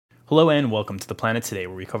Hello and welcome to The Planet Today,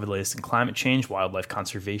 where we cover the latest in climate change, wildlife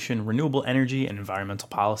conservation, renewable energy, and environmental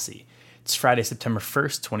policy. It's Friday, September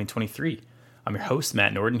 1st, 2023. I'm your host,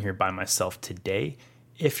 Matt Norden, here by myself today.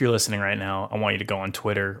 If you're listening right now, I want you to go on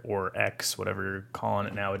Twitter or X, whatever you're calling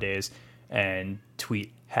it nowadays, and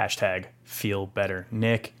tweet hashtag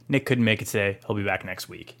 #FeelBetterNick. Nick couldn't make it today. He'll be back next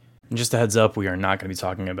week. And just a heads up, we are not going to be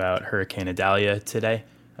talking about Hurricane Idalia today.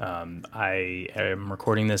 I am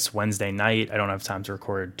recording this Wednesday night. I don't have time to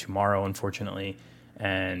record tomorrow, unfortunately.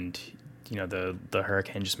 And, the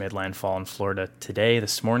hurricane just made landfall in Florida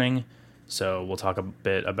this morning. So we'll talk a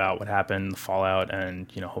bit about what happened, the fallout,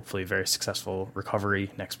 and, hopefully a very successful recovery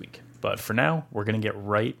next week. But for now, we're going to get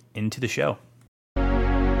right into the show.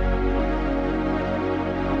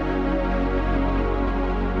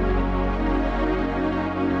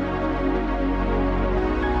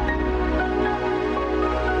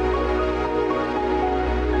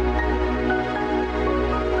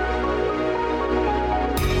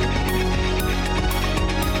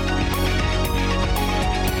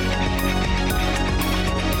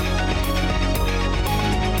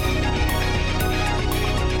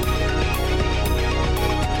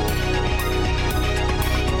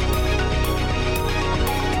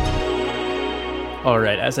 All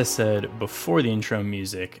right, as I said before the intro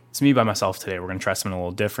music, it's me by myself today. We're going to try something a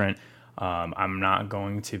little different. I'm not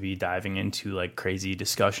going to be diving into crazy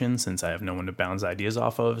discussion since I have no one to bounce ideas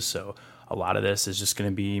off of. So a lot of this is just going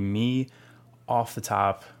to be me off the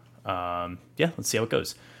top. Let's see how it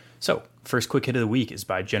goes. So first quick hit of the week is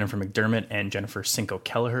by Jennifer McDermott and Jennifer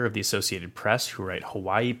Cinco-Kelleher of the Associated Press, who write,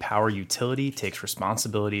 Hawaii Power Utility takes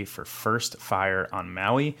responsibility for first fire on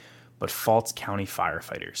Maui, but faults county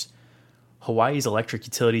firefighters. Hawaii's electric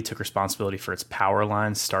utility took responsibility for its power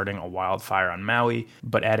lines starting a wildfire on Maui,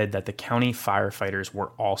 but added that the county firefighters were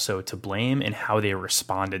also to blame in how they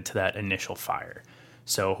responded to that initial fire.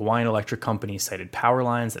 So Hawaiian Electric Company cited power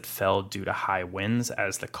lines that fell due to high winds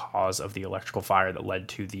as the cause of the electrical fire that led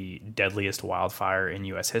to the deadliest wildfire in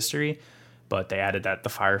U.S. history, but they added that the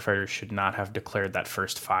firefighters should not have declared that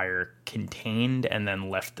first fire contained and then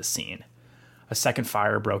left the scene. A second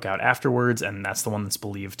fire broke out afterwards, and that's the one that's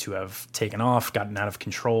believed to have taken off, gotten out of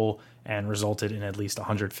control, and resulted in at least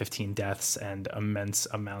 115 deaths and immense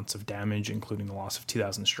amounts of damage, including the loss of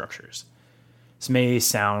 2,000 structures. This may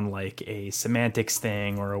sound like a semantics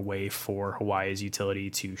thing or a way for Hawaii's utility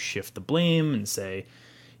to shift the blame and say,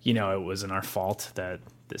 it wasn't our fault that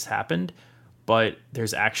this happened, but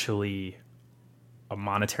there's actually a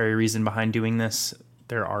monetary reason behind doing this.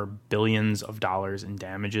 There are billions of dollars in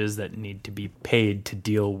damages that need to be paid to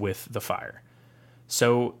deal with the fire.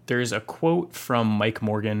 So there's a quote from Mike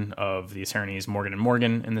Morgan of the attorneys Morgan &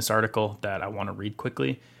 Morgan in this article that I want to read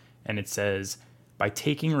quickly. And it says, by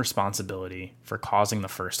taking responsibility for causing the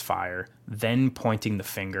first fire, then pointing the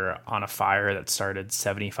finger on a fire that started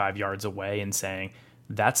 75 yards away and saying,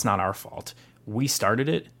 that's not our fault. We started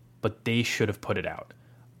it, but they should have put it out.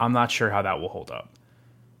 I'm not sure how that will hold up.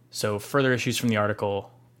 So further issues from the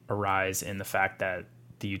article arise in the fact that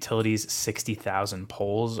the utility's 60,000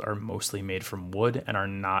 poles are mostly made from wood and are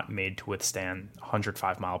not made to withstand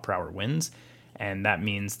 105 mile per hour winds. And that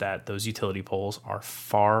means that those utility poles are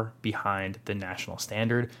far behind the national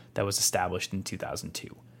standard that was established in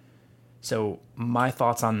 2002. So my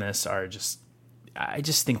thoughts on this are I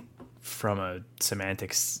just think from a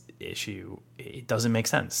semantics issue, it doesn't make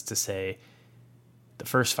sense to say the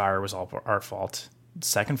first fire was all our fault.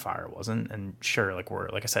 Second fire wasn't, and sure, like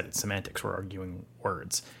I said, it's semantics, we're arguing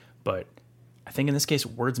words, but I think in this case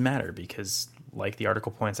words matter because, like the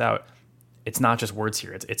article points out, it's not just words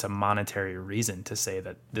here, it's a monetary reason to say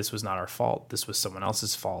that this was not our fault, this was someone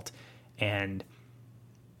else's fault. And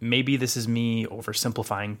maybe this is me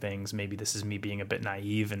oversimplifying things, maybe this is me being a bit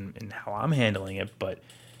naive in how I'm handling it, but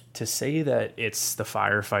to say that it's the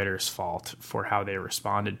firefighters' fault for how they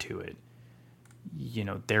responded to it,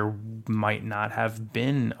 there might not have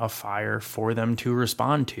been a fire for them to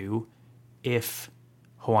respond to if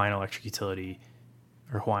Hawaiian Electric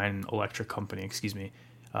Company,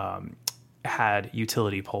 had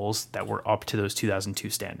utility poles that were up to those 2002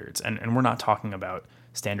 standards. And we're not talking about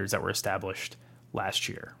standards that were established last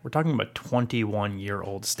year. We're talking about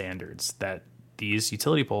 21-year-old standards that these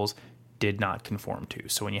utility poles did not conform to.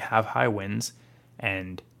 So when you have high winds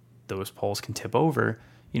and those poles can tip over,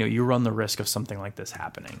 you run the risk of something like this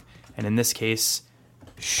happening. And in this case,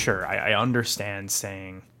 sure, I understand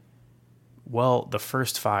saying, well, the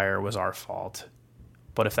first fire was our fault.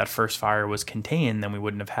 But if that first fire was contained, then we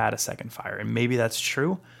wouldn't have had a second fire. And maybe that's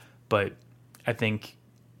true, but I think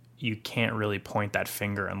you can't really point that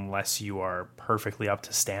finger unless you are perfectly up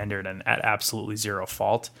to standard and at absolutely zero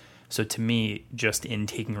fault. So to me, just in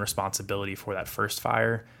taking responsibility for that first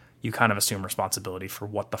fire, you kind of assume responsibility for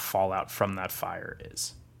what the fallout from that fire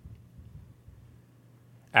is.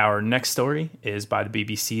 Our next story is by the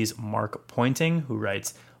BBC's Mark Pointing, who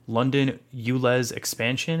writes, London ULEZ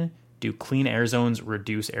expansion, do clean air zones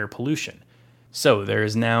reduce air pollution? So there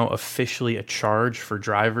is now officially a charge for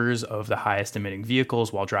drivers of the highest emitting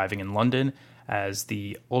vehicles while driving in London, as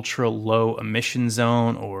the ultra low emission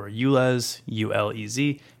zone, or ULEZ,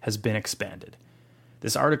 ULEZ, has been expanded.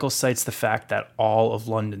 This article cites the fact that all of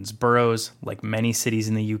London's boroughs, like many cities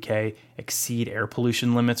in the UK, exceed air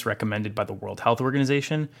pollution limits recommended by the World Health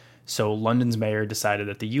Organization, so London's mayor decided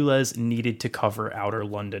that the ULEZ needed to cover outer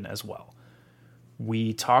London as well.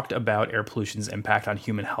 We talked about air pollution's impact on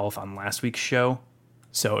human health on last week's show,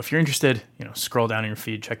 so if you're interested, scroll down in your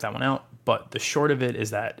feed, check that one out. But the short of it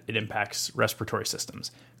is that it impacts respiratory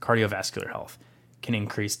systems, cardiovascular health, can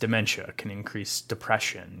increase dementia, can increase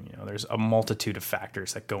depression. There's a multitude of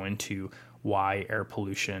factors that go into why air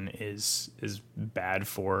pollution is bad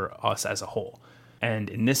for us as a whole. And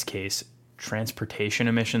in this case, transportation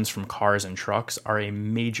emissions from cars and trucks are a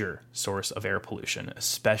major source of air pollution,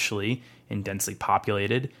 especially in densely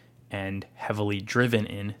populated and heavily driven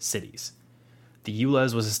in cities. The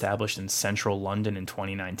ULEZ was established in central London in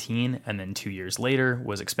 2019 and then 2 years later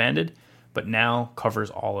was expanded, but now covers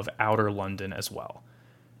all of outer London as well.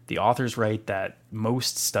 The authors write that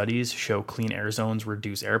most studies show clean air zones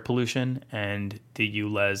reduce air pollution, and the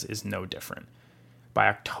ULEZ is no different. By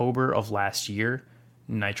October of last year,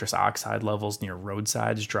 nitrous oxide levels near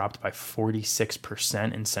roadsides dropped by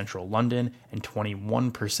 46% in central London and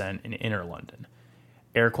 21% in inner London.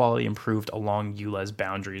 Air quality improved along ULEZ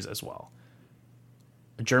boundaries as well.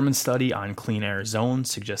 A German study on clean air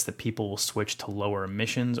zones suggests that people will switch to lower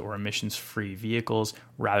emissions or emissions-free vehicles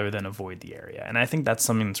rather than avoid the area. And I think that's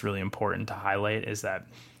something that's really important to highlight, is that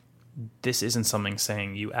this isn't something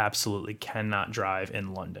saying you absolutely cannot drive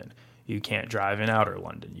in London. You can't drive in outer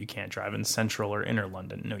London. You can't drive in central or inner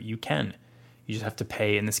London. No, you can. You just have to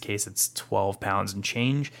pay. In this case, it's £12 and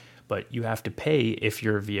change, but you have to pay if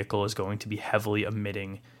your vehicle is going to be heavily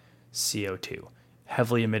emitting CO2.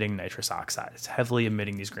 Heavily emitting nitrous oxides, heavily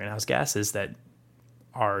emitting these greenhouse gases that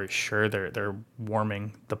are they're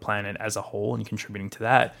warming the planet as a whole and contributing to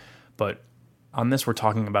that. But on this, we're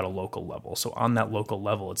talking about a local level. So on that local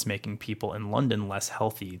level, it's making people in London less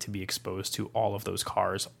healthy to be exposed to all of those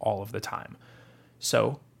cars all of the time.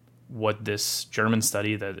 So what this German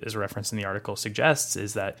study that is referenced in the article suggests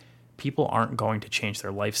is that people aren't going to change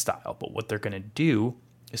their lifestyle, but what they're going to do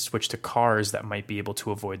is switch to cars that might be able to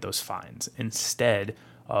avoid those fines instead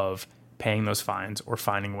of paying those fines or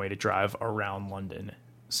finding a way to drive around London.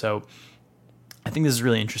 So I think this is a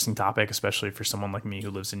really interesting topic, especially for someone like me who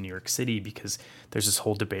lives in New York City, because there's this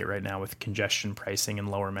whole debate right now with congestion pricing in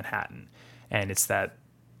lower Manhattan. And it's that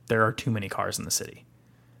there are too many cars in the city.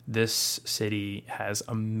 This city has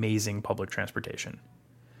amazing public transportation,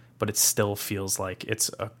 but it still feels like it's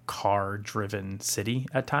a car-driven city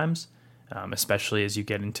at times. Especially as you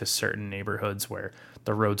get into certain neighborhoods where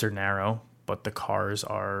the roads are narrow, but the cars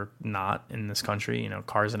are not in this country.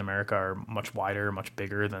 Cars in America are much wider, much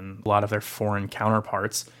bigger than a lot of their foreign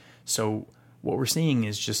counterparts. So what we're seeing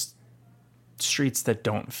is just streets that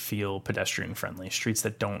don't feel pedestrian friendly, streets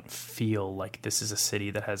that don't feel like this is a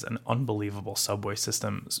city that has an unbelievable subway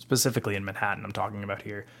system, specifically in Manhattan I'm talking about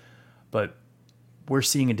here. But we're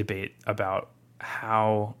seeing a debate about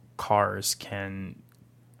how cars can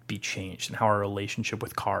be changed and how our relationship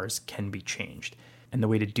with cars can be changed. And the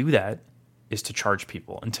way to do that is to charge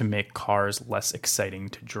people and to make cars less exciting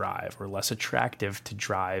to drive or less attractive to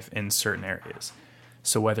drive in certain areas.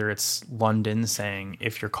 So whether it's London saying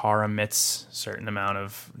if your car emits a certain amount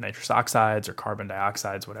of nitrous oxides or carbon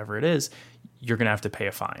dioxides, whatever it is, you're going to have to pay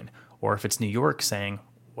a fine. Or if it's New York saying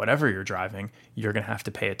whatever you're driving, you're going to have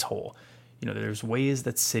to pay a toll. There's ways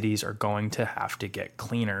that cities are going to have to get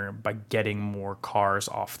cleaner by getting more cars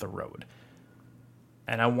off the road.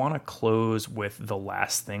 And I want to close with the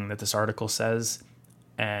last thing that this article says,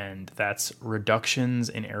 and that's reductions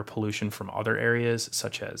in air pollution from other areas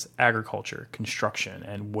such as agriculture, construction,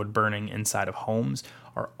 and wood burning inside of homes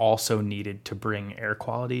are also needed to bring air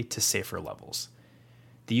quality to safer levels.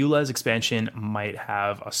 The ULEZ expansion might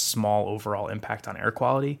have a small overall impact on air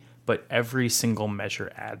quality, but every single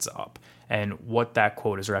measure adds up. And what that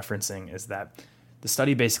quote is referencing is that the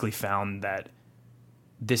study basically found that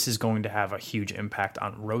this is going to have a huge impact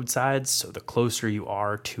on roadsides. So the closer you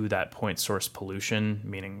are to that point source pollution,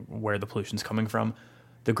 meaning where the pollution is coming from,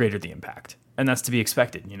 the greater the impact. And that's to be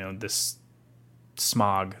expected. This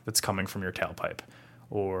smog that's coming from your tailpipe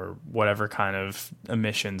or whatever kind of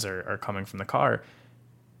emissions are coming from the car,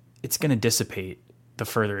 it's going to dissipate the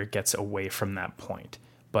further it gets away from that point.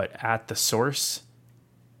 But at the source,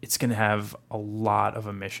 it's going to have a lot of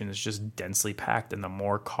emissions just densely packed. And the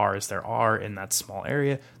more cars there are in that small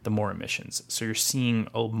area, the more emissions. So you're seeing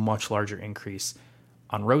a much larger increase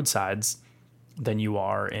on roadsides than you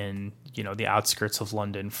are in, the outskirts of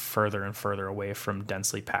London, further and further away from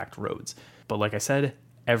densely packed roads. But like I said,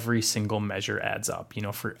 every single measure adds up.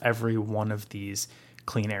 For every one of these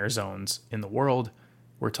clean air zones in the world,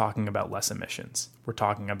 we're talking about less emissions. We're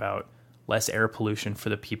talking about less air pollution for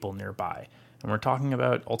the people nearby. And we're talking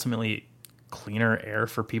about ultimately cleaner air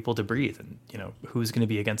for people to breathe. And, who's going to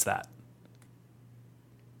be against that?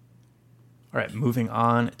 All right, moving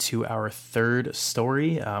on to our third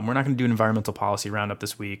story. We're not going to do an environmental policy roundup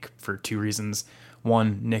this week for two reasons.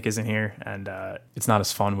 One, Nick isn't here, and it's not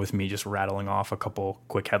as fun with me just rattling off a couple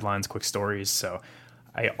quick headlines, quick stories. So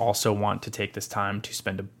I also want to take this time to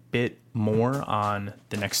spend a bit more on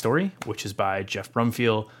the next story, which is by Jeff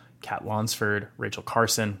Brumfield, Kat Lonsford, Rachel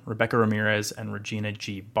Carson, Rebecca Ramirez, and Regina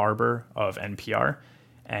G. Barber of NPR.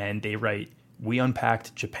 And they write, "We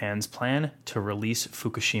unpacked Japan's plan to release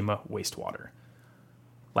Fukushima wastewater."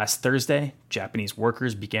 Last Thursday, Japanese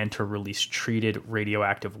workers began to release treated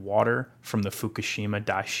radioactive water from the Fukushima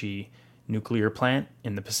Daiichi nuclear plant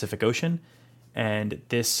in the Pacific Ocean. And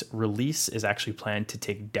this release is actually planned to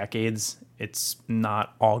take decades. It's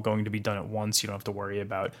not all going to be done at once. You don't have to worry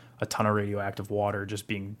about a ton of radioactive water just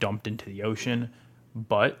being dumped into the ocean.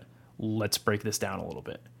 But let's break this down a little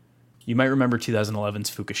bit. You might remember 2011's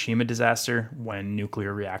Fukushima disaster, when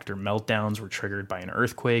nuclear reactor meltdowns were triggered by an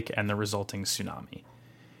earthquake and the resulting tsunami.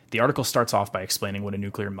 The article starts off by explaining what a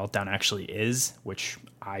nuclear meltdown actually is, which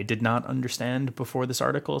I did not understand before this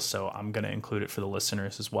article, so I'm going to include it for the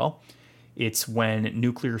listeners as well. It's when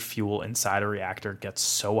nuclear fuel inside a reactor gets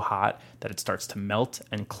so hot that it starts to melt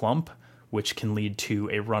and clump, which can lead to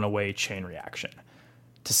a runaway chain reaction.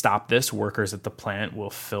 To stop this, workers at the plant will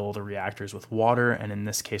fill the reactors with water, and in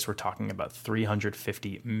this case, we're talking about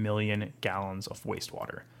 350 million gallons of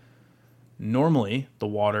wastewater. Normally, the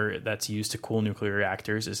water that's used to cool nuclear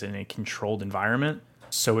reactors is in a controlled environment,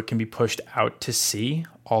 so it can be pushed out to sea,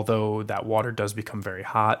 although that water does become very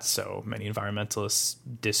hot, so many environmentalists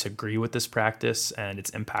disagree with this practice and its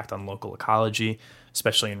impact on local ecology,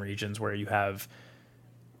 especially in regions where you have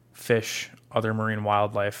fish, other marine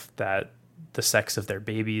wildlife that the sex of their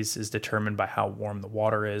babies is determined by how warm the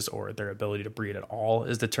water is, or their ability to breed at all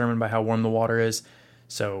is determined by how warm the water is.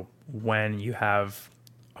 So when you have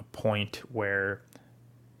a point where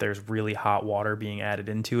there's really hot water being added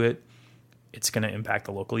into it, it's going to impact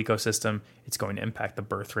the local ecosystem. It's going to impact the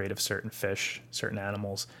birth rate of certain fish, certain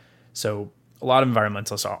animals. So a lot of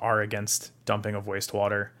environmentalists are against dumping of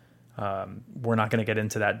wastewater. We're not going to get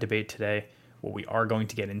into that debate today. What we are going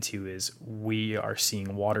to get into is we are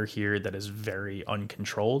seeing water here that is very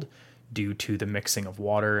uncontrolled due to the mixing of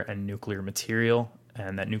water and nuclear material,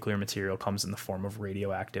 and that nuclear material comes in the form of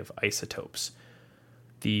radioactive isotopes.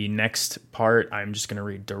 The next part, I'm just going to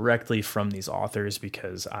read directly from these authors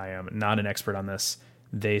because I am not an expert on this.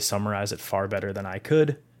 They summarize it far better than I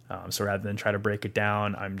could. So rather than try to break it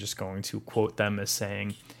down, I'm just going to quote them as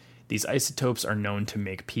saying, "These isotopes are known to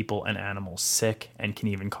make people and animals sick and can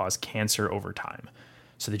even cause cancer over time.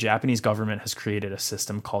 So the Japanese government has created a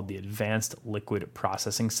system called the Advanced Liquid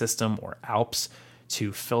Processing System, or ALPS,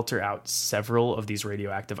 to filter out several of these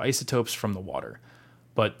radioactive isotopes from the water.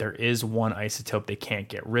 But there is one isotope they can't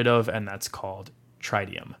get rid of, and that's called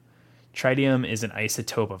tritium. Tritium is an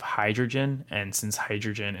isotope of hydrogen, and since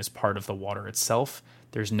hydrogen is part of the water itself,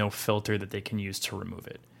 there's no filter that they can use to remove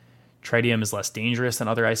it. Tritium is less dangerous than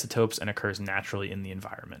other isotopes and occurs naturally in the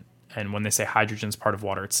environment." And when they say hydrogen is part of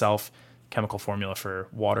water itself, chemical formula for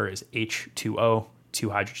water is H2O, 2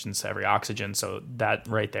 hydrogens to every oxygen, so that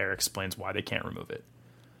right there explains why they can't remove it.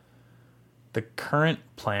 The current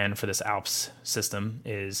plan for this ALPS system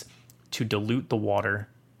is to dilute the water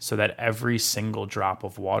so that every single drop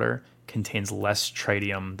of water contains less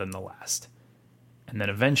tritium than the last. And then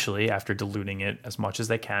eventually, after diluting it as much as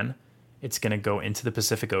they can, it's going to go into the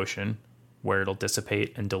Pacific Ocean, where it'll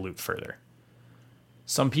dissipate and dilute further.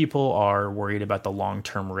 Some people are worried about the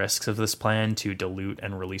long-term risks of this plan to dilute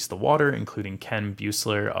and release the water, including Ken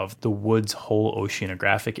Buessler of the Woods Hole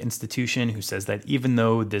Oceanographic Institution, who says that even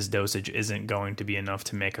though this dosage isn't going to be enough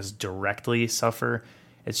to make us directly suffer,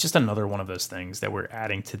 it's just another one of those things that we're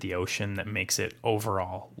adding to the ocean that makes it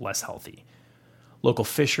overall less healthy. Local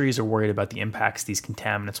fisheries are worried about the impacts these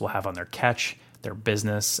contaminants will have on their catch, their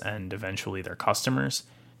business, and eventually their customers.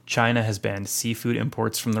 China has banned seafood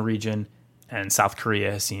imports from the region, and South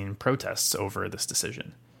Korea has seen protests over this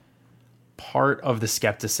decision. part of the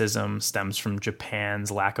skepticism stems from Japan's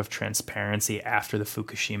lack of transparency after the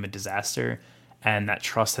Fukushima disaster, and that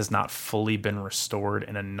trust has not fully been restored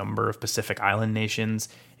in a number of Pacific Island nations,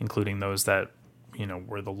 including those that,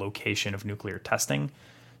 were the location of nuclear testing.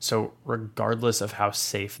 So regardless of how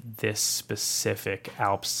safe this specific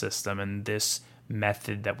ALPS system and this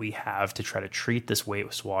method that we have to try to treat this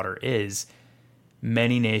wastewater is,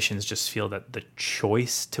 many nations just feel that the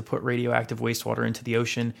choice to put radioactive wastewater into the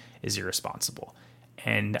ocean is irresponsible.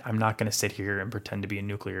 And I'm not going to sit here and pretend to be a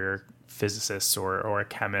nuclear physicist or a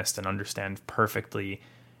chemist and understand perfectly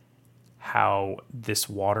how this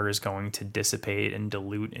water is going to dissipate and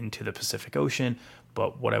dilute into the Pacific Ocean.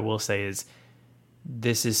 But what I will say is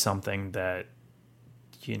this is something that,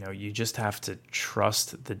 you just have to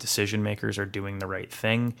trust the decision makers are doing the right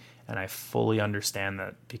thing. And I fully understand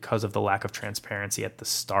that because of the lack of transparency at the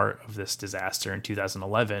start of this disaster in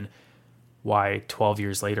 2011, why 12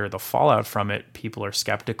 years later, the fallout from it, people are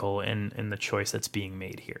skeptical in the choice that's being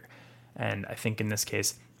made here. And I think in this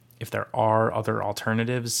case, if there are other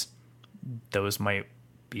alternatives, those might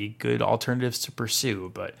be good alternatives to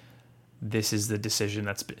pursue. But this is the decision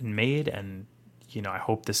that's been made. And, I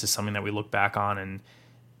hope this is something that we look back on in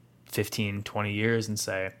 15, 20 years and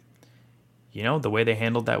say, the way they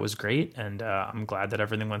handled that was great. And I'm glad that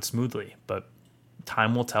everything went smoothly. But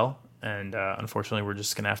time will tell. And unfortunately, we're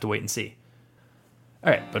just going to have to wait and see.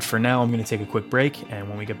 All right, but for now, I'm going to take a quick break, and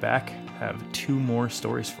when we get back, I have 2 more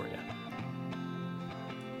stories for you.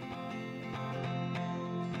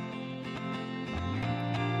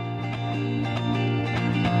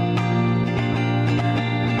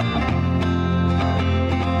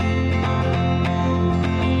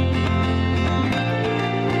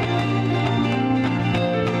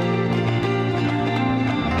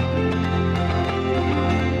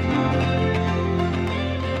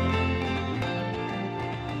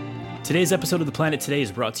 Today's episode of The Planet Today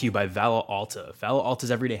is brought to you by Valo Alta. Valo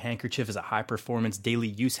Alta's Everyday Handkerchief is a high-performance,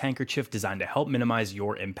 daily-use handkerchief designed to help minimize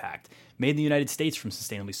your impact. Made in the United States from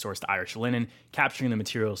sustainably sourced Irish linen, capturing the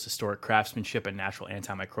material's historic craftsmanship and natural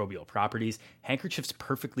antimicrobial properties, handkerchiefs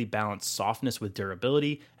perfectly balance softness with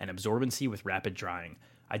durability and absorbency with rapid drying.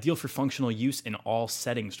 Ideal for functional use in all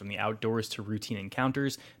settings, from the outdoors to routine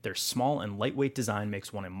encounters, their small and lightweight design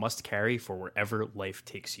makes one a must-carry for wherever life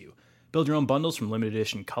takes you. Build your own bundles from limited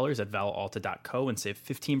edition colors at valalta.co and save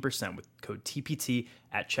 15% with code TPT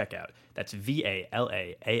at checkout. That's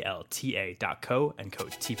VALAALTA.co and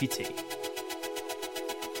code TPT.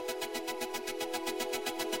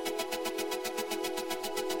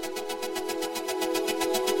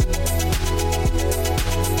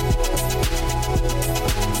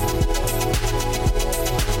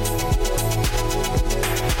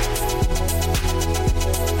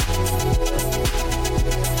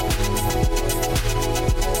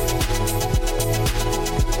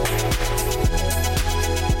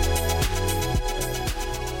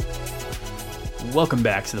 Welcome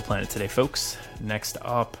back to The Planet Today, folks. Next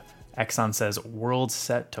up, Exxon says world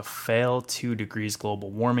set to fail 2 degrees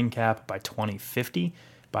global warming cap by 2050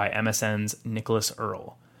 by MSN's Nicholas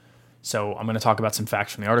Earl. So I'm going to talk about some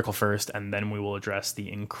facts from the article first, and then we will address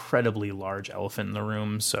the incredibly large elephant in the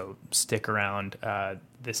room. So stick around.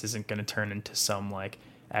 This isn't going to turn into some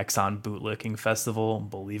Exxon bootlicking festival,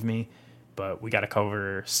 believe me, but we got to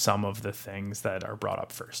cover some of the things that are brought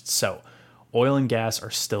up first. So oil and gas are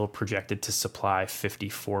still projected to supply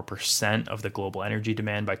 54% of the global energy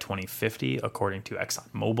demand by 2050, according to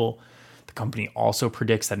ExxonMobil. The company also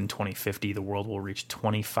predicts that in 2050, the world will reach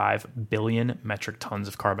 25 billion metric tons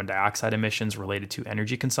of carbon dioxide emissions related to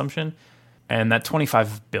energy consumption. And that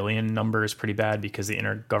 25 billion number is pretty bad because the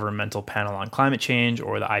Intergovernmental Panel on Climate Change,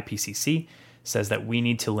 or the IPCC, says that we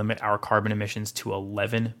need to limit our carbon emissions to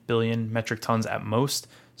 11 billion metric tons at most.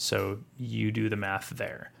 So you do the math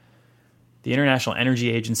there. The International Energy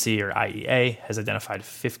Agency, or IEA, has identified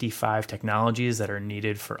 55 technologies that are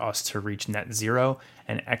needed for us to reach net zero,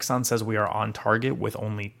 and Exxon says we are on target with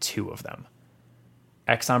only 2 of them.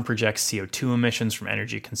 Exxon projects CO2 emissions from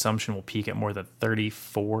energy consumption will peak at more than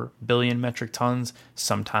 34 billion metric tons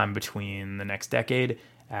sometime between the next decade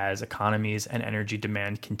as economies and energy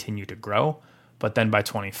demand continue to grow, but then by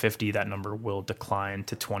 2050 that number will decline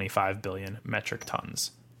to 25 billion metric tons.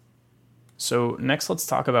 So next, let's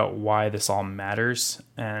talk about why this all matters.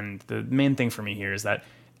 And the main thing for me here is that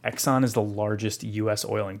Exxon is the largest U.S.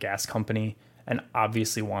 oil and gas company and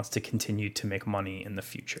obviously wants to continue to make money in the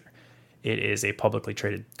future. It is a publicly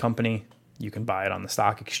traded company. You can buy it on the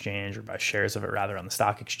stock exchange, or buy shares of it rather on the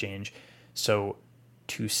stock exchange. So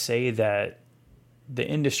to say that the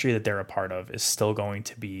industry that they're a part of is still going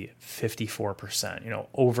to be 54%,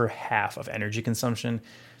 over half of energy consumption,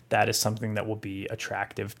 that is something that will be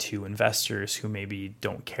attractive to investors who maybe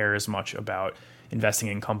don't care as much about investing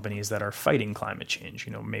in companies that are fighting climate change.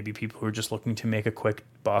 Maybe people who are just looking to make a quick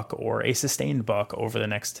buck or a sustained buck over the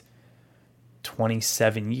next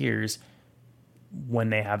 27 years when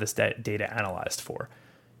they have this data analyzed for.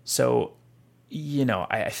 So,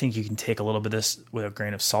 I think you can take a little bit of this with a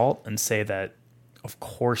grain of salt and say that, of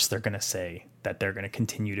course, they're going to say that they're going to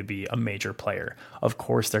continue to be a major player. Of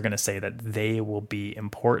course, they're going to say that they will be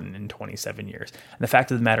important in 27 years. And the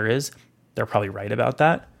fact of the matter is, they're probably right about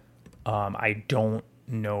that. I don't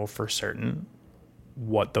know for certain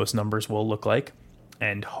what those numbers will look like.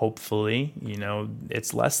 And hopefully,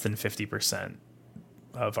 it's less than 50%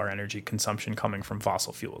 of our energy consumption coming from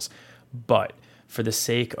fossil fuels. But for the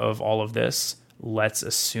sake of all of this, let's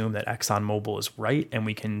assume that ExxonMobil is right and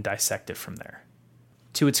we can dissect it from there.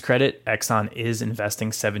 To its credit, Exxon is investing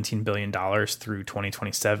 $17 billion through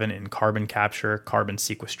 2027 in carbon capture, carbon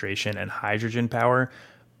sequestration, and hydrogen power.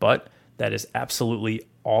 But that is absolutely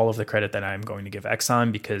all of the credit that I'm going to give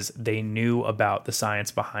Exxon, because they knew about the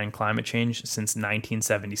science behind climate change since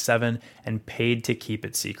 1977 and paid to keep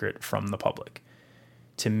it secret from the public.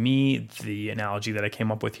 To me, the analogy that I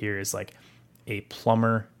came up with here is like a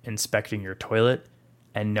plumber inspecting your toilet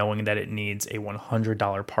and knowing that it needs a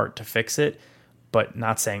 $100 part to fix it, but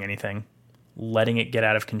not saying anything, letting it get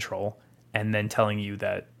out of control, and then telling you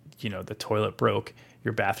that, the toilet broke,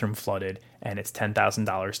 your bathroom flooded, and it's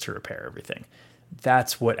 $10,000 to repair everything.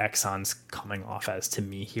 That's what Exxon's coming off as to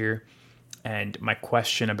me here. And my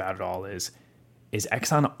question about it all is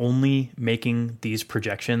Exxon only making these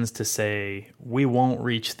projections to say we won't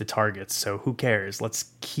reach the targets, so who cares?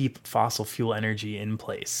 Let's keep fossil fuel energy in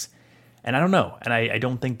place. And I don't know. And I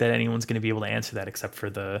don't think that anyone's going to be able to answer that except for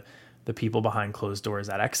the people behind closed doors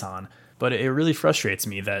at Exxon. But it really frustrates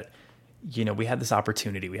me that, we had this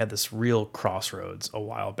opportunity. We had this real crossroads a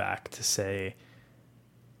while back to say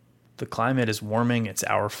the climate is warming, it's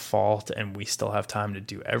our fault, and we still have time to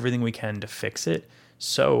do everything we can to fix it.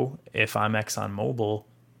 So if I'm ExxonMobil,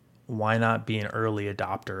 why not be an early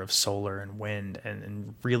adopter of solar and wind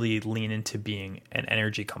and really lean into being an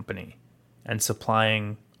energy company and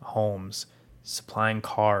supplying homes, supplying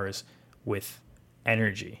cars with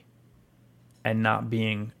energy, and not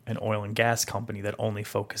being an oil and gas company that only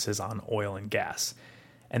focuses on oil and gas.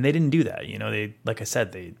 And they didn't do that. They, like I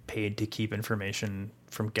said, they paid to keep information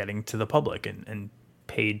from getting to the public and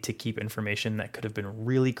paid to keep information that could have been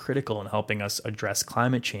really critical in helping us address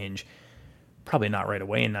climate change. Probably not right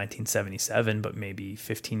away in 1977, but maybe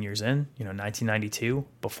 15 years in, 1992,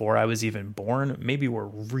 before I was even born. Maybe we're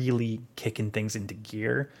really kicking things into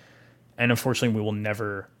gear. And unfortunately, we will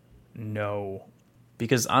never know,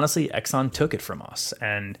 because honestly, Exxon took it from us.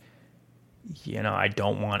 And, I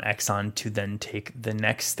don't want Exxon to then take the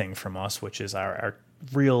next thing from us, which is our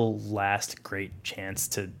real last great chance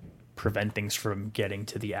to prevent things from getting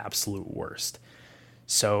to the absolute worst.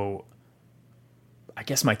 So I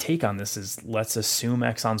guess my take on this is, let's assume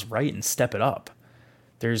Exxon's right and step it up.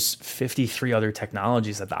 There's 53 other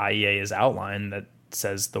technologies that the IEA has outlined that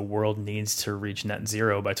says the world needs to reach net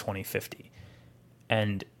zero by 2050.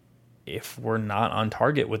 And if we're not on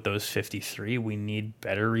target with those 53, we need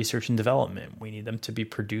better research and development. We need them to be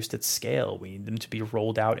produced at scale. We need them to be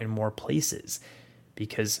rolled out in more places.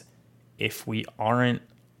 Because if we aren't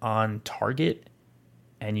on target,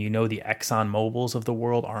 and the Exxon Mobils of the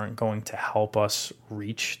world aren't going to help us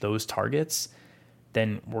reach those targets,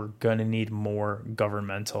 then we're going to need more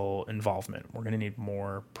governmental involvement. We're going to need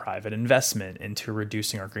more private investment into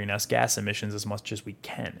reducing our greenhouse gas emissions as much as we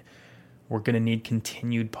can. We're going to need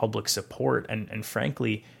continued public support. And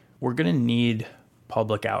frankly, we're going to need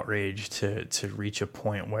public outrage to reach a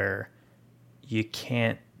point where you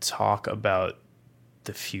can't talk about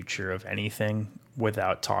the future of anything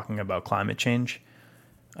without talking about climate change.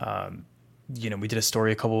 We did a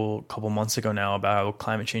story a couple months ago now about how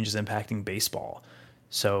climate change is impacting baseball.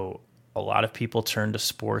 So a lot of people turn to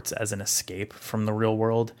sports as an escape from the real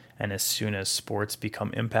world. And as soon as sports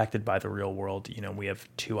become impacted by the real world, we have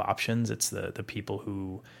two options. It's the people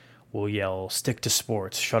who will yell, stick to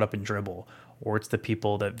sports, shut up and dribble. Or it's the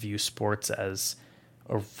people that view sports as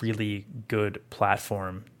a really good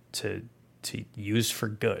platform to use for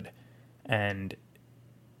good. And,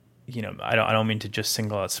 I don't mean to just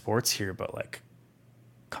single out sports here, but like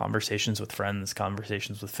conversations with friends,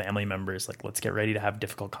 conversations with family members, like let's get ready to have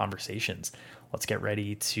difficult conversations. Let's get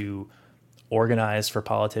ready to organize for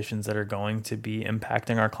politicians that are going to be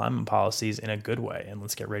impacting our climate policies in a good way. And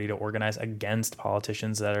let's get ready to organize against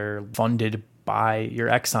politicians that are funded by your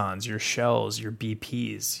Exxons, your Shells, your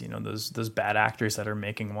BPs, those bad actors that are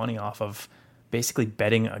making money off of basically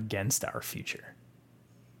betting against our future.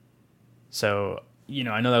 So,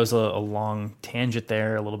 I know that was a long tangent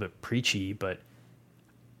there, a little bit preachy, but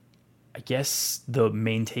I guess the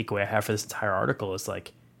main takeaway I have for this entire article is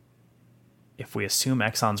like, if we assume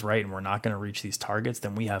Exxon's right and we're not going to reach these targets,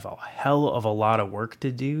 then we have a hell of a lot of work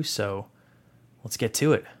to do. So let's get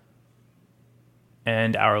to it.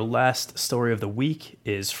 And our last story of the week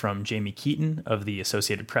is from Jamie Keaton of the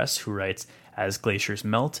Associated Press, who writes, "As glaciers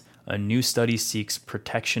melt, a new study seeks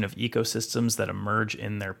protection of ecosystems that emerge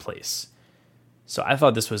in their place." So I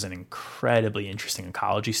thought this was an incredibly interesting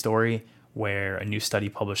ecology story, where a new study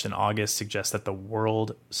published in August suggests that the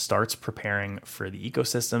world starts preparing for the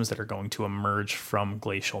ecosystems that are going to emerge from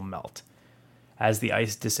glacial melt. As the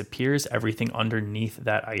ice disappears, everything underneath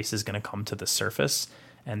that ice is going to come to the surface.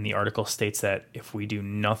 And the article states that if we do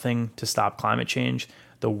nothing to stop climate change,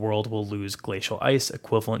 the world will lose glacial ice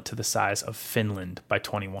equivalent to the size of Finland by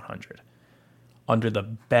 2100. Under the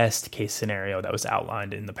best case scenario that was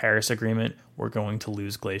outlined in the Paris Agreement, we're going to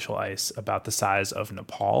lose glacial ice about the size of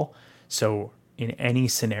Nepal. So in any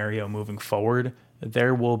scenario moving forward,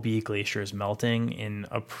 there will be glaciers melting in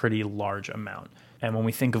a pretty large amount. And when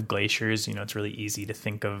we think of glaciers, it's really easy to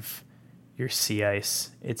think of your sea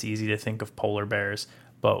ice. It's easy to think of polar bears.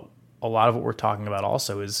 But a lot of what we're talking about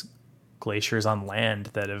also is glaciers on land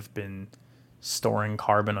that have been storing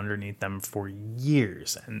carbon underneath them for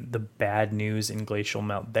years. And the bad news in glacial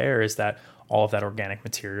melt there is that all of that organic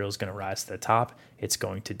material is going to rise to the top. It's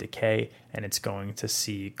going to decay, and it's going to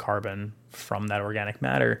see carbon from that organic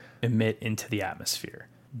matter emit into the atmosphere.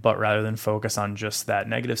 But rather than focus on just that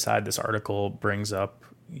negative side, this article brings up,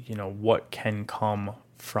 what can come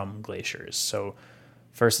from glaciers. So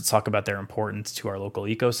first, let's talk about their importance to our local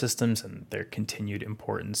ecosystems and their continued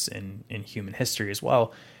importance in human history as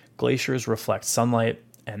well. Glaciers reflect sunlight,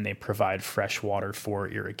 and they provide fresh water for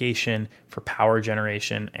irrigation, for power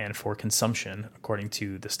generation, and for consumption, according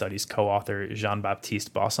to the study's co-author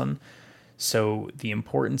Jean-Baptiste Bosson. So the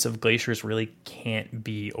importance of glaciers really can't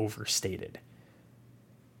be overstated.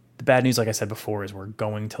 The bad news, like I said before, is we're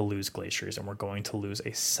going to lose glaciers and we're going to lose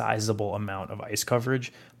a sizable amount of ice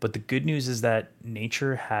coverage. But the good news is that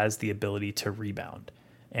nature has the ability to rebound.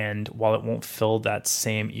 And while it won't fill that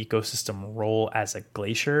same ecosystem role as a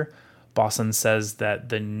glacier, Bosson says that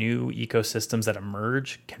the new ecosystems that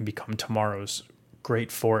emerge can become tomorrow's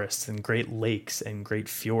great forests and great lakes and great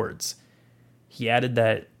fjords. He added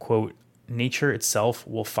that, quote, "Nature itself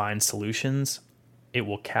will find solutions. It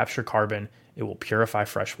will capture carbon, it will purify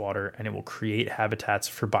fresh water, and it will create habitats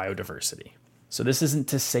for biodiversity." So this isn't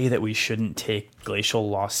to say that we shouldn't take glacial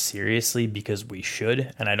loss seriously, because we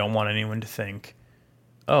should, and I don't want anyone to think,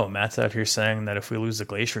 oh, Matt's out here saying that if we lose the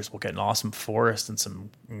glaciers, we'll get an awesome forest and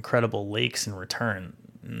some incredible lakes in return.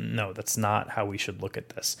 No, that's not how we should look at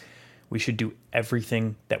this. We should do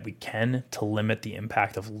everything that we can to limit the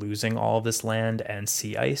impact of losing all of this land and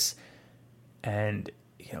sea ice. And,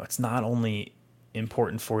 it's not only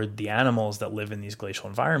important for the animals that live in these glacial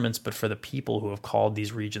environments, but for the people who have called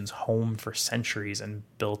these regions home for centuries and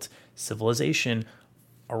built civilization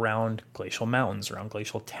around glacial mountains, around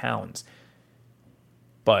glacial towns.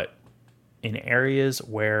 But in areas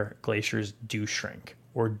where glaciers do shrink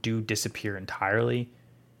or do disappear entirely,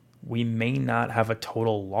 we may not have a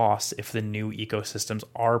total loss if the new ecosystems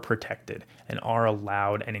are protected and are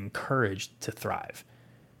allowed and encouraged to thrive.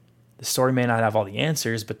 The story may not have all the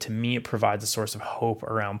answers, but to me it provides a source of hope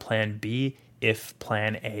around Plan B if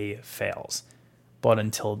Plan A fails. But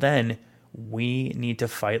until then, we need to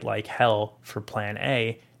fight like hell for Plan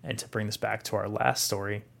A, and to bring this back to our last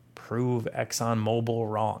story, prove ExxonMobil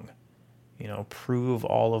wrong. Prove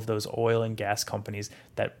all of those oil and gas companies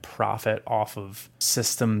that profit off of a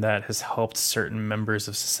system that has helped certain members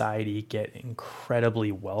of society get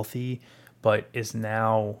incredibly wealthy, but is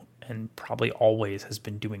now and probably always has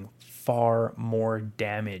been doing far more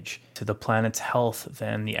damage to the planet's health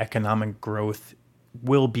than the economic growth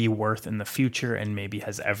will be worth in the future and maybe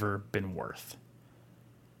has ever been worth.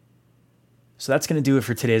 So that's going to do it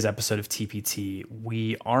for today's episode of TPT.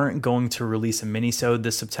 We aren't going to release a mini-sode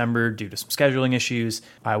this September due to some scheduling issues.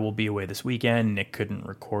 I will be away this weekend. Nick couldn't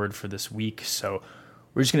record for this week, so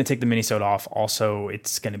we're just going to take the mini-sode off. Also,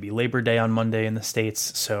 it's going to be Labor Day on Monday in the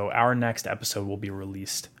States, so our next episode will be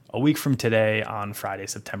released a week from today on Friday,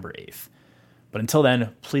 September 8th. But until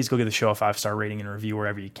then, please go give the show a 5-star rating and review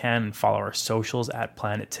wherever you can, and follow our socials at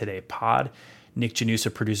Planet Today Pod. Nick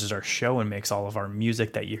Janusa produces our show and makes all of our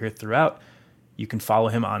music that you hear throughout. You can follow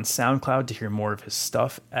him on SoundCloud to hear more of his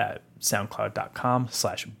stuff at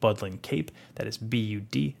soundcloud.com/BudlinCape. That is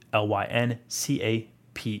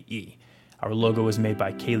BUDLYNCAPE. Our logo was made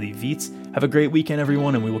by Kaylee Vietz. Have a great weekend,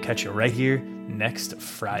 everyone, and we will catch you right here next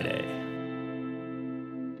Friday.